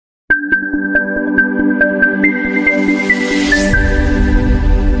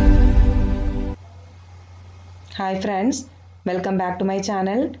Hi friends, welcome back to my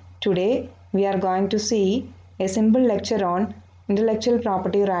channel. Today we are going to see a simple lecture on intellectual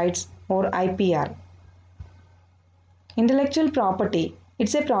property rights or IPR. Intellectual property,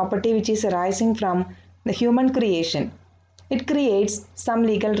 it's a property which is arising from the human creation. It creates some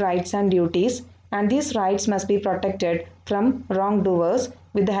legal rights and duties, and these rights must be protected from wrongdoers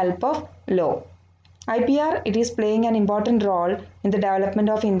with the help of law. IPR, it is playing an important role in the development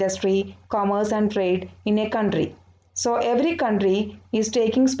of industry, commerce and trade in a country. So every country is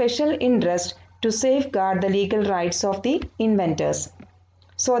taking special interest to safeguard the legal rights of the inventors.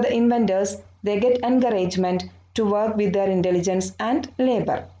 So the inventors, they get encouragement to work with their intelligence and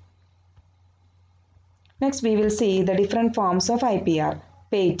labor. Next we will see the different forms of IPR: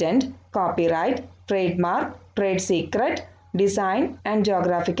 patent, copyright, trademark, trade secret, design and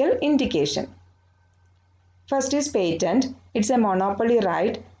geographical indication. First is patent. It's a monopoly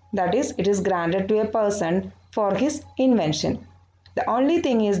right, that is, it is granted to a person for his invention. The only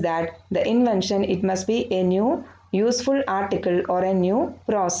thing is that the invention, it must be a new useful article or a new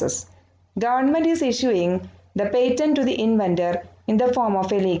process. Government is issuing the patent to the inventor in the form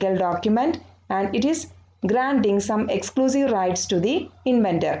of a legal document, and it is granting some exclusive rights to the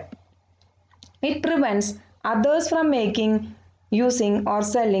inventor. It prevents others from making, using or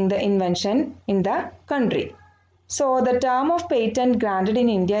selling the invention in the country. So the term of patent granted in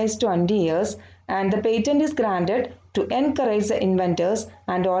India is 20 years, and the patent is granted to encourage the inventors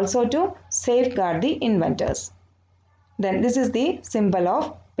and also to safeguard the inventors. Then this is the symbol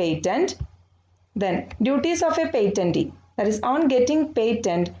of patent. Then duties of a patentee, that is, on getting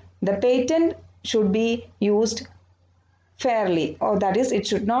patent, the patent should be used fairly, or that is, it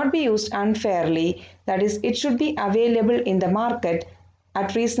should not be used unfairly, that is, it should be available in the market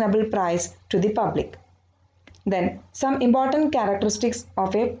at reasonable price to the public. Then some important characteristics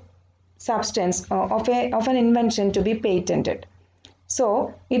of a substance of an invention to be patented.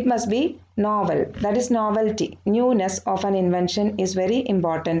 So it must be novel, that is novelty, newness of an invention is very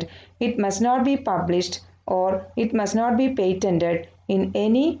important. It must not be published or it must not be patented in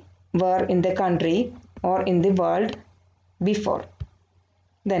anywhere in the country or in the world before.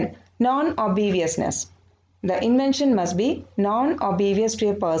 Then non-obviousness. The invention must be non-obvious to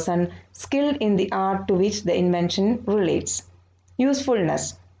a person skilled in the art to which the invention relates.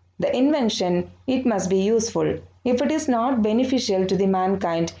 Usefulness. The invention, it must be useful. If it is not beneficial to the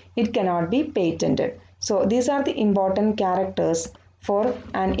mankind, it cannot be patented. So these are the important characters for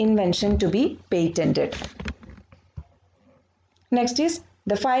an invention to be patented. Next is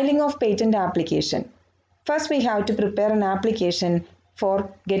the filing of patent application. First we have to prepare an application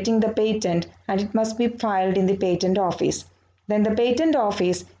for getting the patent, and it must be filed in the patent office. Then the patent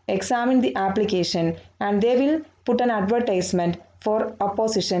office examine the application and they will put an advertisement for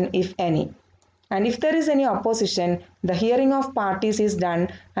opposition if any. And if there is any opposition, the hearing of parties is done,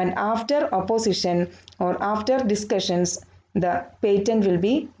 and after opposition or after discussions, the patent will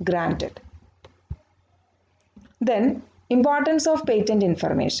be granted. Then importance of patent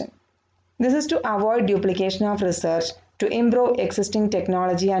information. This is to avoid duplication of research, to improve existing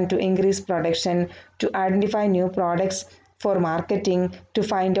technology and to increase production, to identify new products for marketing, to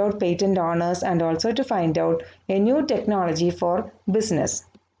find out patent owners and also to find out a new technology for business.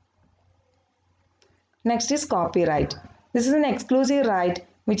 Next is copyright. This is an exclusive right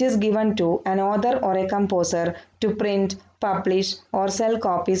which is given to an author or a composer to print, publish or sell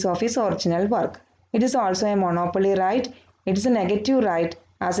copies of his original work. It is also a monopoly right. It is a negative right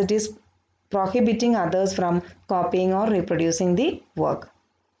as it is prohibiting others from copying or reproducing the work.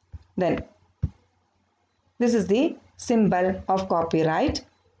 Then this is the symbol of copyright.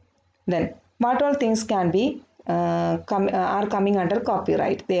 Then what all things can be are coming under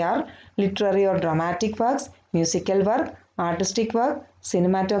copyright? They are literary or dramatic works, musical work, artistic work,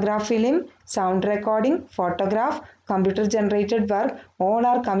 cinematograph film, sound recording, photograph, computer generated work, all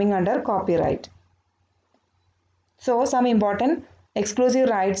are coming under copyright. So some important exclusive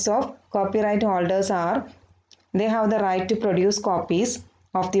rights of copyright holders are: they have the right to produce copies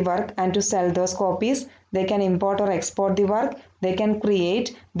of the work and to sell those copies. They can import or export the work. They can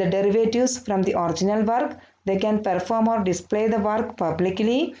create the derivatives from the original work. They can perform or display the work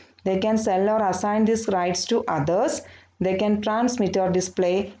publicly. They can sell or assign these rights to others. They can transmit or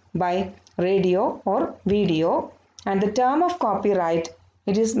display by radio or video. And the term of copyright,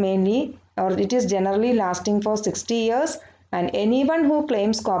 it is mainly or it is generally lasting for 60 years, and anyone who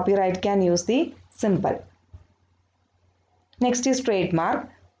claims copyright can use the symbol. Next is trademark.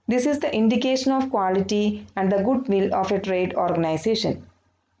 This is the indication of quality and the goodwill of a trade organization.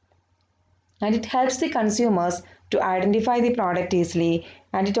 and it helps the consumers to identify the product easily,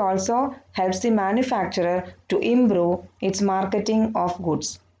 and it also helps the manufacturer to improve its marketing of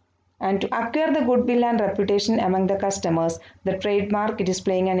goods. And to acquire the goodwill and reputation among the customers, the trademark, it is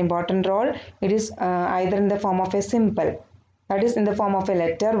playing an important role. It is either in the form of a symbol, that is in the form of a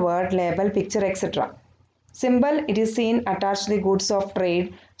letter, word, label, picture, etc. Symbol, it is seen attached to the goods of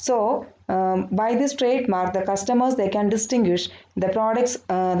trade. So by this trademark, the customers, they can distinguish the products,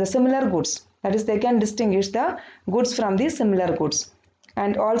 the similar goods. That is, they can distinguish the goods from the similar goods.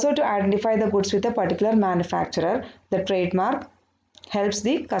 And also to identify the goods with a particular manufacturer, the trademark helps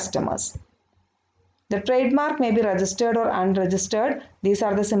the customers. The trademark may be registered or unregistered. These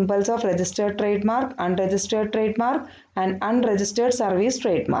are the symbols of registered trademark, unregistered trademark, and unregistered service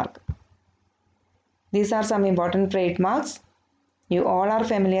trademark. These are some important trademarks. You all are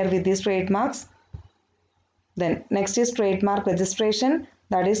familiar with these trademarks. Then next is trademark registration.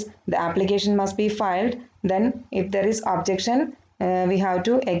 That is, the application must be filed. Then if there is objection, we have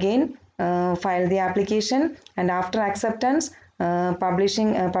to again file the application, and after acceptance,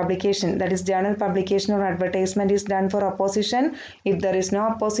 publication, that is journal publication or advertisement, is done for opposition. If there is no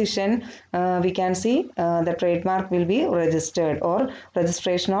opposition, we can see the trademark will be registered, or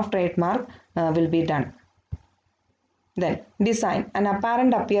registration of trademark will be done. Then design, an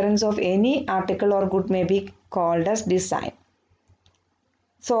apparent appearance of any article or good may be called as design.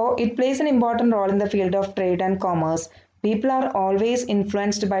 So it plays an important role in the field of trade and commerce. People are always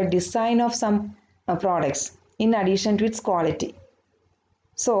influenced by design of some products in addition to its quality.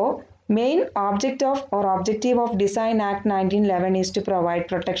 So main objective of Design Act 1911 is to provide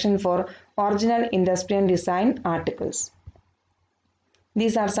protection for original industrial design articles.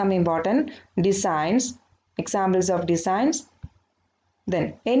 These are some important designs, examples of designs.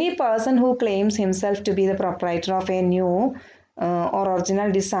 Then any person who claims himself to be the proprietor of a new or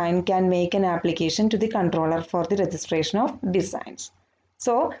original design can make an application to the controller for the registration of designs.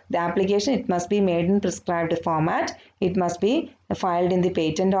 So the application, it must be made in prescribed format. It must be filed in the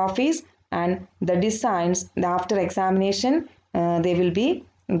patent office, and the designs, after examination, they will be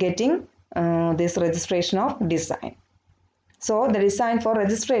getting this registration of design. So the design for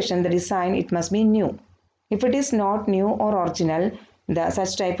registration, the design, it must be new. If it is not new or original,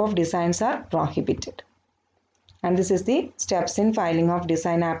 such type of designs are prohibited. And this is the steps in filing of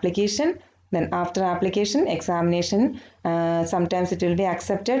design application. Then after application, examination, sometimes it will be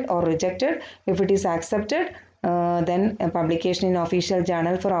accepted or rejected. If it is accepted, then a publication in official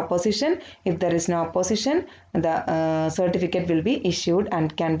journal for opposition. If there is no opposition, the certificate will be issued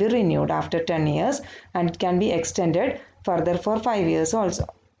and can be renewed after 10 years, and it can be extended further for 5 years also.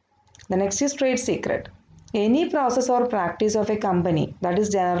 The next is trade secret. Any process or practice of a company that is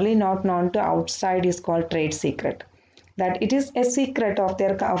generally not known to outside is called trade secret. That it is a secret of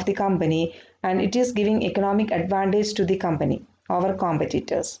the company, and it is giving economic advantage to the company over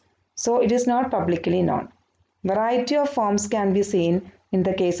competitors. So it is not publicly known. Variety of forms can be seen in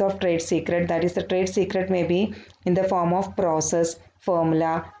the case of trade secret. That is, the trade secret may be in the form of process,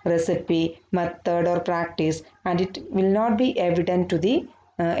 formula, recipe, method, or practice, and it will not be evident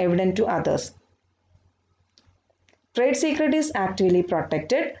to others. Trade secret is actively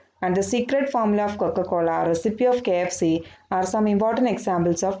protected, and the secret formula of Coca-Cola, recipe of KFC are some important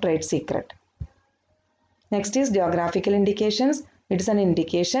examples of trade secret. Next is geographical indications. It is an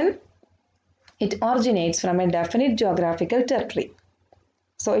indication. It originates from a definite geographical territory.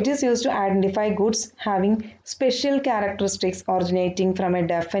 So it is used to identify goods having special characteristics originating from a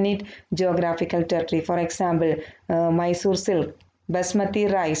definite geographical territory. For example, Mysore silk,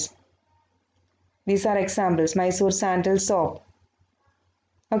 basmati rice. These are examples. Mysore sandal soap.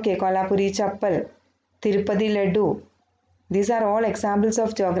 Okay, Kolhapuri chappal, Tirupati laddu. These are all examples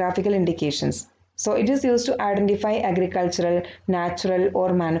of geographical indications. So it is used to identify agricultural, natural,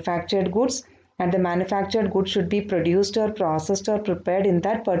 or manufactured goods, and the manufactured goods should be produced or processed or prepared in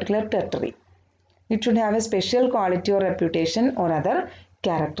that particular territory. It should have a special quality or reputation or other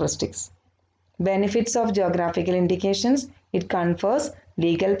characteristics. Benefits of geographical indications: it confers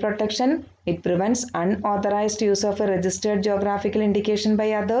legal protection, it prevents unauthorized use of a registered geographical indication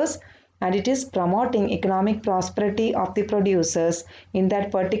by others, and it is promoting economic prosperity of the producers in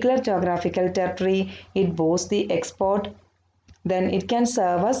that particular geographical territory. It boasts the export. Then it can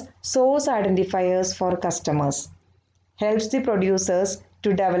serve as source identifiers for customers, helps the producers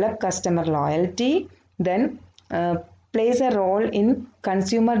to develop customer loyalty, then plays a role in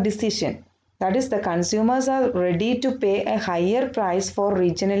consumer decision. That is, the consumers are ready to pay a higher price for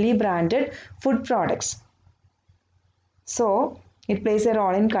regionally branded food products. So it plays a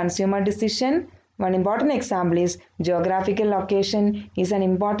role in consumer decision. One important example is geographical location is an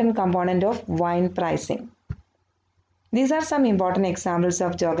important component of wine pricing. These are some important examples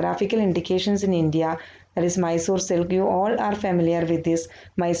of geographical indications in India. That is Mysore silk. You all are familiar with this.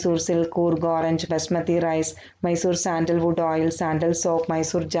 Mysore silk, Coorg orange, Basmati rice, Mysore sandalwood oil, sandal soap,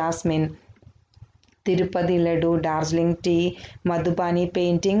 Mysore jasmine, Tirupati laddu, Darjeeling tea, Madhubani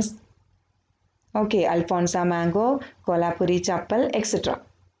paintings. Okay, Alfonsa mango, Kolhapuri chappal, etc.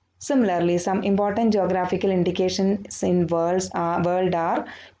 Similarly, some important geographical indications in world are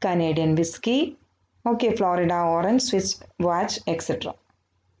Canadian whiskey, okay, Florida orange, Swiss watch, etc.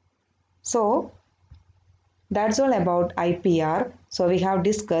 So, that's all about IPR. So, we have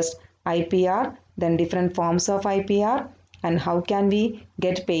discussed IPR, then different forms of IPR, and how can we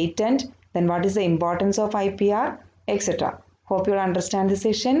get patent, then what is the importance of IPR, etc. Hope you understand the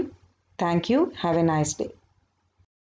session. Thank you. Have a nice day.